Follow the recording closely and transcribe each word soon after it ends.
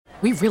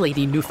We really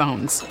need new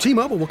phones.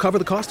 T-Mobile will cover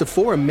the cost of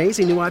 4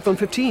 amazing new iPhone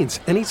 15s,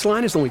 and each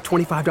line is only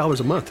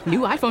 $25 a month. New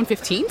iPhone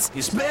 15s?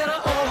 It's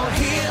better over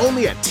here.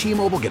 Only at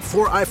T-Mobile, get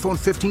 4 iPhone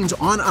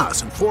 15s on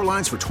us and 4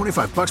 lines for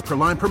 $25 per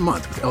line per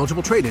month with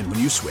eligible trade-in when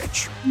you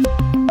switch.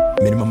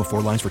 Minimum of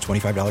 4 lines for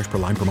 $25 per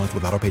line per month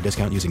with autopay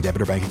discount using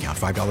debit or bank account.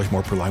 $5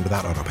 more per line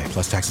without autopay,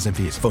 plus taxes and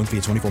fees. Phone fee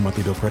at 24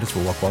 monthly bill credits for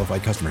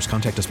well-qualified customers.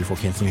 Contact us before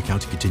canceling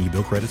account to continue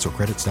bill credits or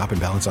credit stop and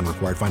balance on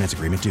required finance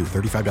agreement due.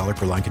 $35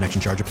 per line connection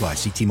charge applies.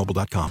 See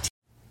T-Mobile.com.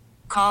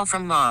 Call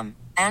from mom.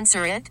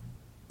 Answer it.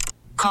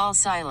 Call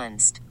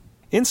silenced.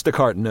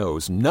 Instacart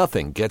knows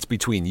nothing gets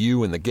between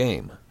you and the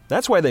game.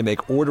 That's why they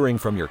make ordering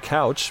from your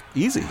couch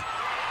easy.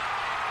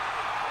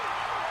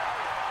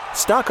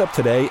 Stock up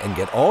today and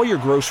get all your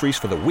groceries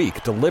for the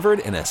week delivered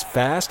in as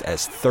fast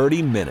as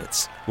 30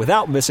 minutes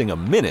without missing a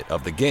minute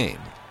of the game.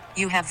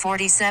 You have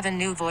 47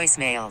 new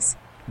voicemails.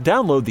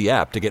 Download the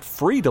app to get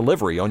free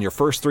delivery on your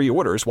first 3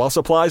 orders while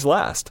supplies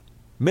last.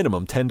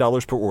 Minimum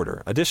 $10 per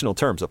order. Additional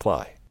terms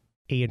apply.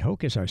 Ian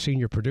Hoke is our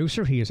senior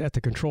producer. He is at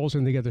the controls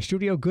in the other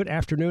studio. Good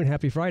afternoon.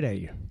 Happy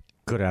Friday.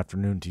 Good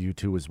afternoon to you,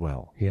 too, as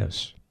well.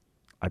 Yes.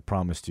 I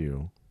promised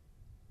you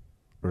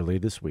early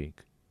this week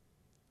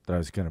that I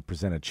was going to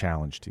present a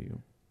challenge to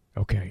you.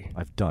 Okay.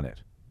 I've done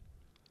it.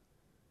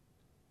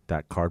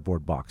 That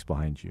cardboard box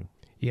behind you.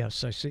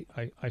 Yes, I see.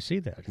 I see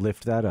that.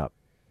 Lift that up.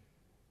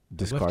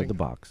 Discard the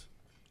box.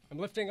 I'm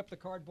lifting up the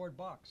cardboard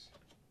box.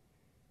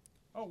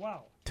 Oh,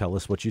 wow. Tell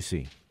us what you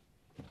see.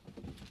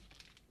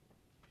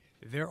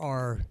 There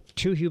are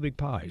 2 Hubig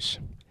pies.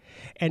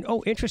 And,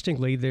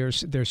 interestingly,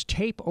 there's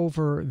tape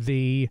over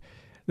the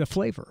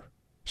flavor.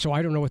 So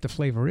I don't know what the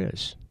flavor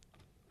is.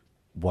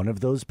 One of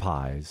those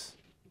pies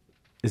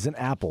is an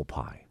apple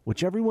pie,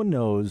 which everyone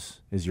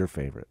knows is your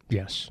favorite.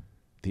 Yes.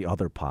 The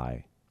other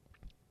pie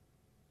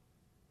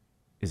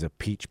is a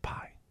peach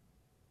pie,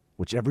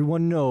 which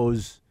everyone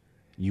knows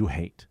you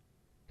hate.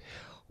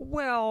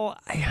 Well,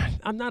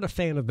 I'm not a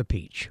fan of the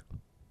peach.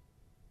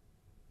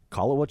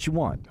 Call it what you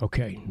want.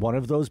 Okay. One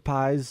of those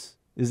pies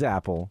is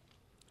apple.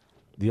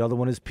 The other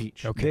one is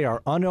peach. Okay. They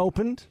are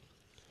unopened.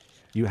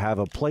 You have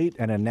a plate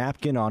and a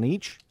napkin on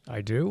each.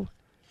 I do.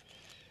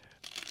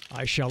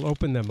 I shall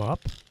open them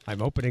up.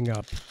 I'm opening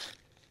up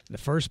the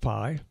first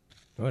pie.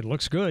 Oh, it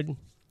looks good.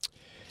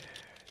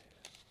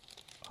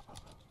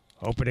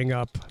 Opening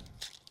up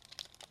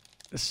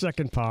the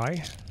second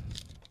pie.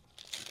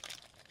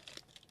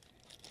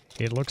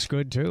 It looks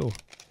good too.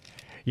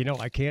 You know,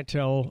 I can't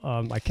tell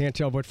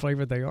what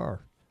flavor they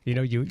are. You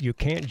know, you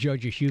can't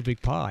judge a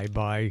Hubig pie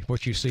by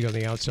what you see on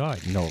the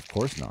outside. No, of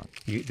course not.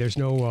 There's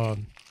no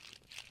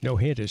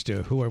hint as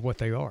to who or what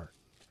they are.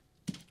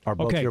 Are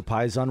both your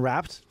pies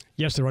unwrapped?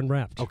 Yes, they're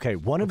unwrapped. Okay,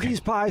 one of these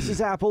pies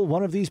is apple,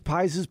 one of these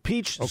pies is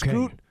peach. Okay.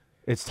 Scoot,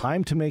 it's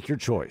time to make your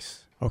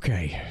choice.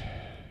 Okay.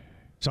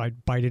 So I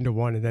bite into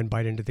one and then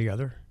bite into the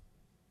other?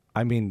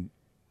 I mean,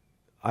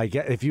 I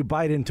get if you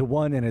bite into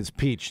one and it's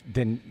peach,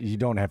 then you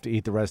don't have to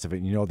eat the rest of it.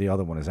 And you know the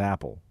other one is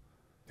apple.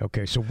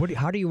 Okay, so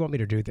how do you want me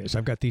to do this?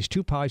 I've got these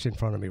 2 pies in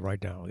front of me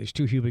right now, these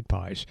 2 Hubig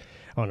pies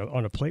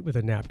on a plate with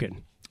a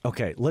napkin.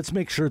 Okay, let's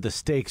make sure the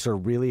stakes are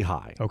really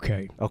high.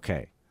 Okay.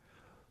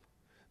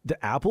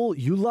 The apple,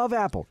 you love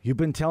apple. You've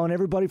been telling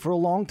everybody for a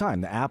long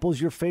time. The apple's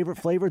your favorite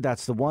flavor.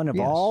 That's the one of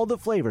all the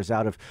flavors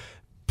out of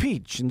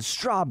peach and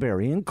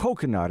strawberry and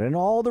coconut and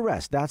all the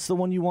rest. That's the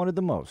one you wanted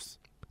the most.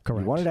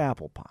 Correct. You wanted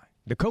apple pie.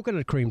 The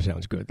coconut cream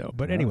sounds good, though.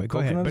 But anyway, go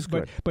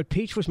ahead. But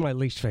peach was my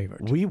least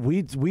favorite.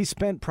 We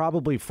spent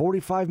probably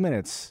 45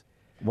 minutes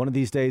one of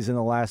these days in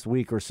the last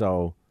week or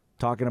so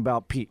talking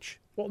about peach.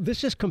 Well,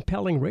 this is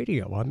compelling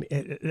radio. I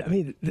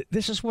mean,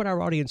 this is what our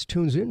audience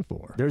tunes in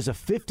for. There's a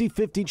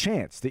 50-50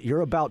 chance that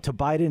you're about to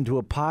bite into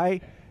a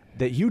pie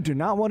that you do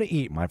not want to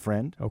eat, my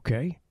friend.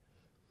 Okay.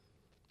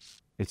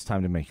 It's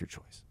time to make your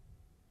choice.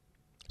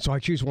 So I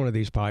choose one of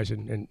these pies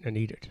and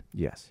eat it.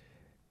 Yes.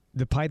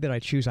 The pie that I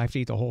choose, I have to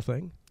eat the whole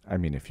thing? I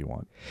mean, if you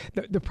want.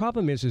 The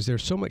problem is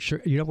there's so much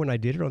sugar. You know, when I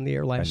did it on the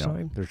air last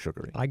time? They're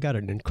sugary. I got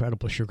an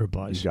incredible sugar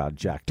buzz. You got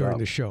jacked during up.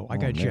 the show. I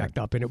got jacked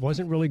up, and it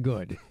wasn't really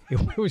good.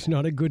 It was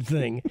not a good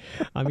thing.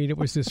 I mean, it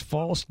was this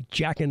false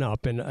jacking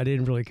up, and I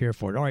didn't really care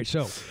for it. All right,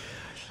 so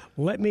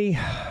let me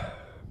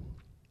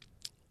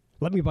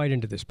bite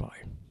into this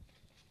pie.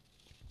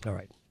 All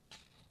right.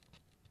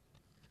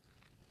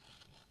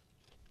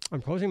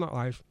 I'm closing my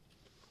eyes.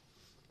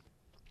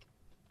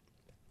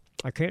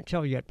 I can't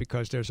tell yet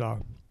because there's a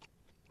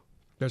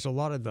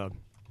lot of the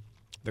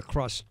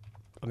crust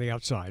on the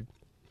outside.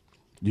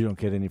 You don't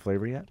get any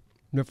flavor yet?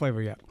 No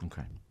flavor yet.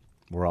 Okay.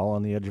 We're all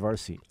on the edge of our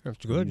seat.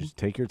 That's good. You just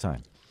take your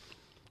time.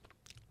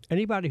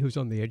 Anybody who's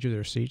on the edge of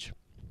their seats,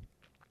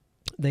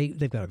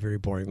 they've got a very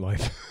boring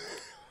life.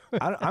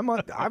 I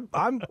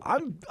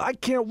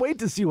can't wait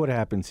to see what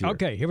happens here.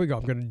 Okay, here we go.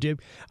 I'm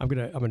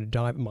gonna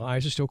dive. My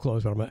eyes are still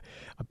closed, but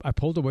I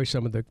pulled away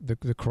some of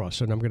the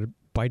crust, and I'm gonna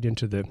bite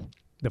into the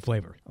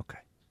flavor. Okay.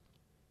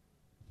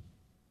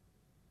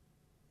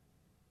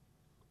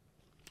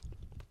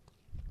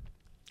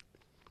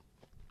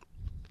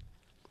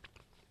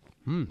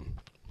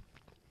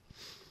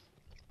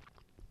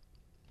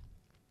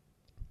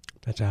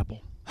 That's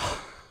apple.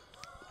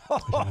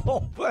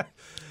 Oh,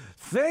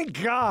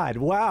 thank God.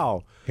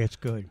 Wow. It's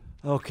good.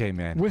 Okay,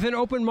 man. With an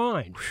open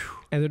mind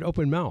and an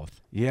open mouth.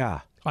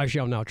 Yeah. I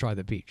shall now try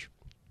the peach.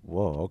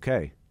 Whoa,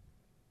 okay.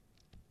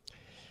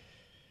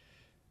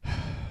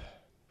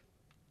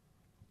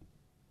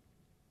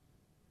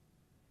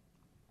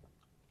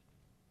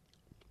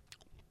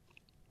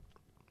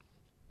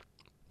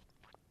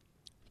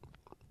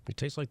 It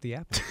tastes like the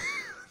apple.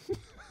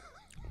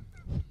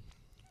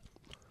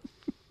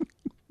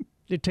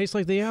 It tastes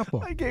like the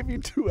apple. I gave you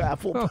 2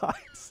 apple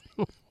pies.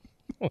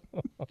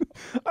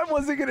 I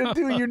wasn't going to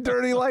do you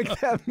dirty like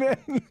that, man.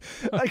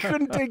 I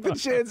couldn't take the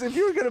chance. If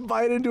you were going to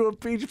bite into a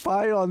peach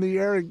pie on the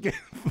air and get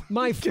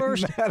my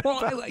first,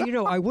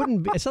 I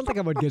wouldn't. It's not like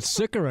I would get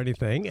sick or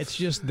anything. It's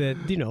just that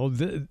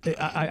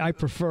I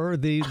prefer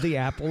the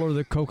apple or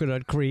the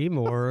coconut cream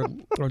or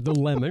the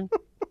lemon.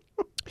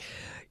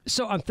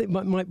 So I'm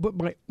my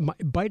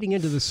biting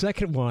into the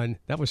second one.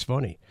 That was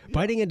funny. Yeah.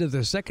 Biting into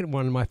the second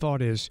one, my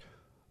thought is,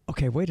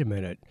 okay, wait a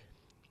minute.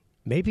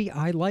 Maybe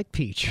I like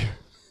peach.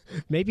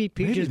 Maybe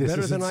peach is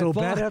better than I thought.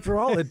 So bad after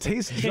all. It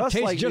tastes just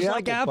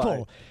like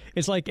apple.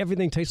 It's like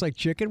everything tastes like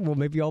chicken. Well,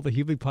 maybe all the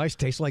Hubig pies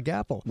taste like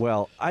apple.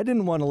 Well, I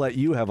didn't want to let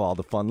you have all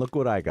the fun. Look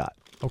what I got.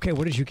 Okay,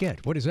 what did you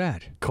get? What is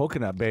that?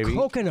 Coconut, baby.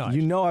 Coconut.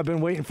 You know I've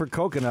been waiting for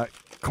coconut.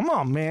 Come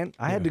on, man.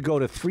 I had to go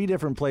to 3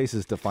 different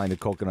places to find a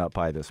coconut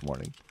pie this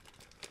morning.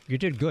 You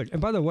did good. And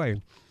by the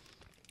way,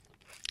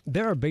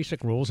 there are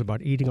basic rules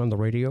about eating on the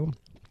radio.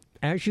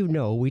 As you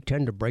know, we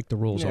tend to break the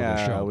rules on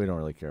the show. We don't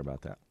really care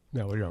about that.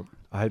 No, we don't.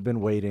 I've been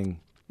waiting.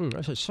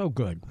 This is so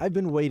good. I've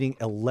been waiting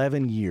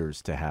 11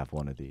 years to have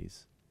one of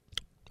these.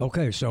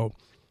 Okay, so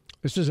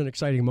this is an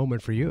exciting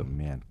moment for you. Oh,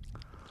 man.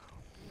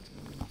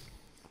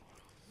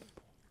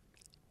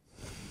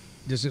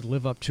 Does it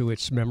live up to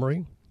its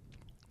memory?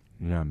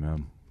 Yeah,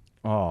 man.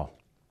 Oh.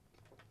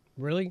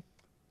 Really?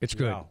 It's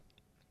good.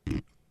 Yeah.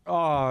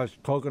 Oh, it's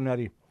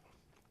coconutty.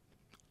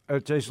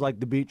 It tastes like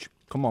the beach.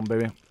 Come on,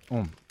 baby.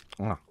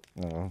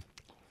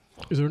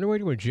 Is there any way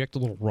to inject a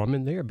little rum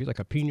in there? It'd be like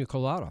a pina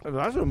colada.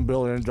 That's $1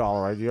 billion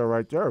idea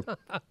right there.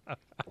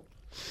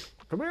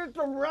 Come here,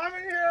 some rum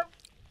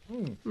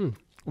in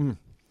here.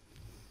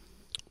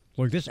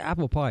 Look, this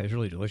apple pie is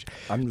really delicious.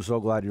 I'm so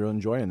glad you're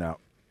enjoying that.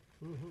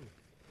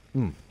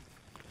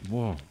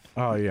 Whoa.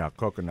 Oh, yeah,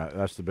 coconut.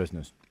 That's the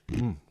business.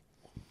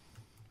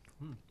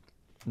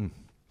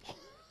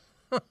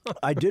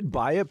 I did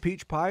buy a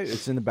peach pie.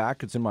 It's in the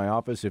back. It's in my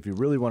office. If you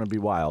really want to be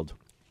wild,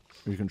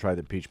 you can try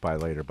the peach pie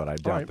later, but I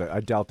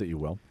doubt that you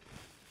will.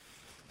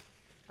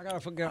 I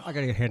gotta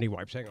get handy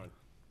wipes. Hang on.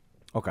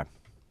 Okay.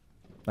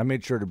 I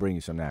made sure to bring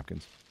you some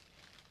napkins.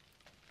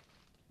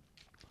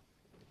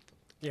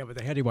 Yeah, but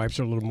the handy wipes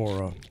are a little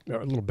more,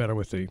 a little better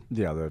with the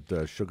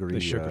the sugary,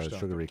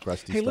 sugary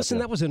crusty. Hey, stuff, listen,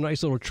 yeah. that was a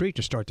nice little treat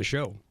to start the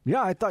show.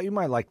 Yeah, I thought you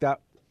might like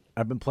that.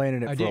 I've been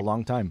planning it for a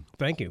long time.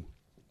 Thank you.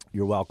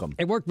 You're welcome.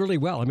 It worked really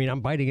well. I mean, I'm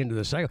biting into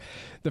the second.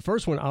 The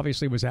first one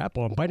obviously was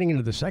apple. I'm biting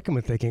into the second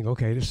one, thinking,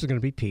 okay, this is going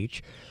to be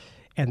peach,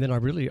 and then I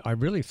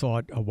really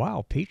thought, oh,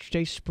 wow, peach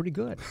tastes pretty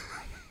good.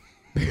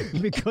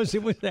 Because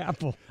it was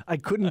apple. I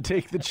couldn't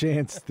take the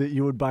chance that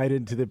you would bite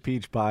into the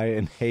peach pie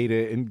and hate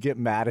it and get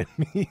mad at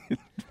me.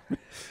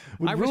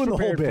 I was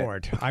prepared for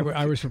it.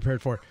 I was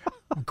prepared for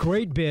it.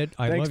 Great bit.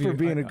 Thanks for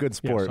being a good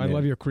sport. Yes, I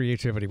love your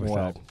creativity with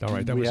that. All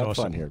right, that was awesome. We had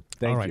fun here.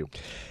 Thank you.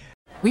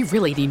 We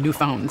really need new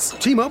phones.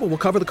 T-Mobile will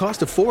cover the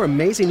cost of 4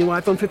 amazing new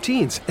iPhone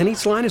 15s, and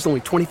each line is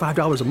only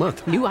 $25 a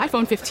month. New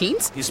iPhone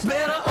 15s? It's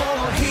better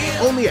over here.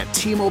 Only at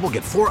T-Mobile,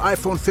 get 4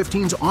 iPhone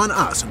 15s on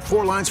us and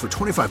 4 lines for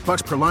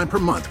 $25 per line per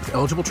month with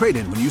eligible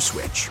trade-in when you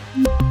switch.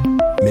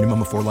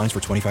 Minimum of 4 lines for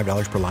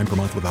 $25 per line per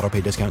month with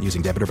autopay discount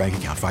using debit or bank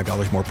account.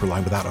 $5 more per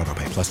line without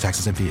autopay, plus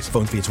taxes and fees.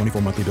 Phone fee at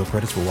 24 monthly bill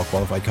credits for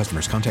well-qualified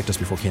customers. Contact us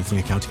before canceling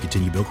account to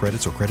continue bill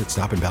credits or credit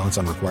stop and balance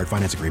on required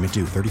finance agreement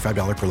due.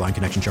 $35 per line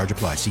connection charge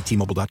applies. See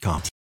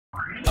T-Mobile.com.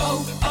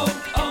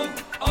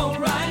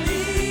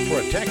 O'Reilly.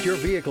 Protect your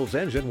vehicle's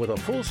engine with a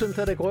full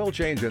synthetic oil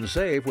change and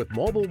save with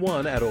Mobile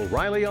One at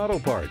O'Reilly Auto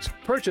Parts.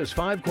 Purchase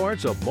 5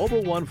 quarts of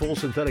Mobile One full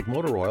synthetic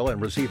motor oil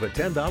and receive a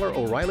 $10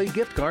 O'Reilly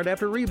gift card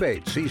after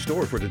rebate. See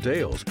store for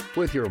details.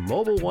 With your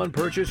Mobile One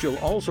purchase, you'll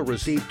also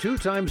receive 2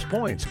 times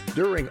points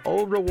during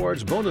O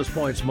Rewards Bonus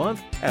Points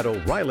Month at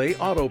O'Reilly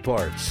Auto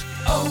Parts.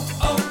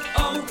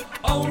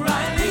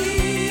 O'Reilly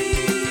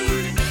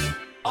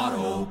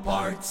Auto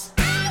Parts.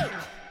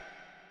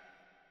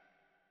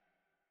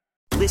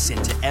 Listen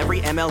to every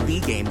MLB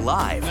game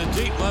live. In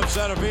the deep left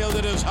center field,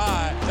 it is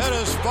high, it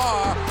is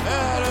far,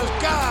 it is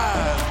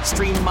God.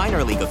 Stream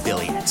minor league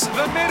affiliates.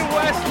 The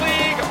Midwest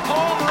League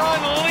home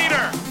run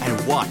leader.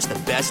 And watch the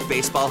best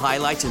baseball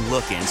highlights and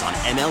look-ins on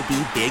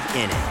MLB Big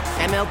Inning.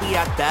 MLB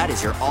At Bat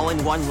is your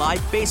all-in-one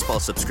live baseball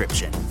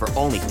subscription for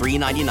only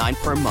 $3.99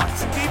 per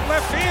month. Deep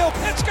left field,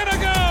 it's gonna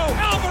go.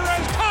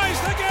 Alvarez ties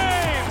the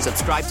game.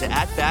 Subscribe to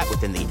At Bat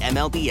within the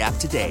MLB app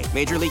today.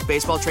 Major League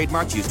Baseball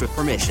trademarks used with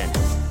permission.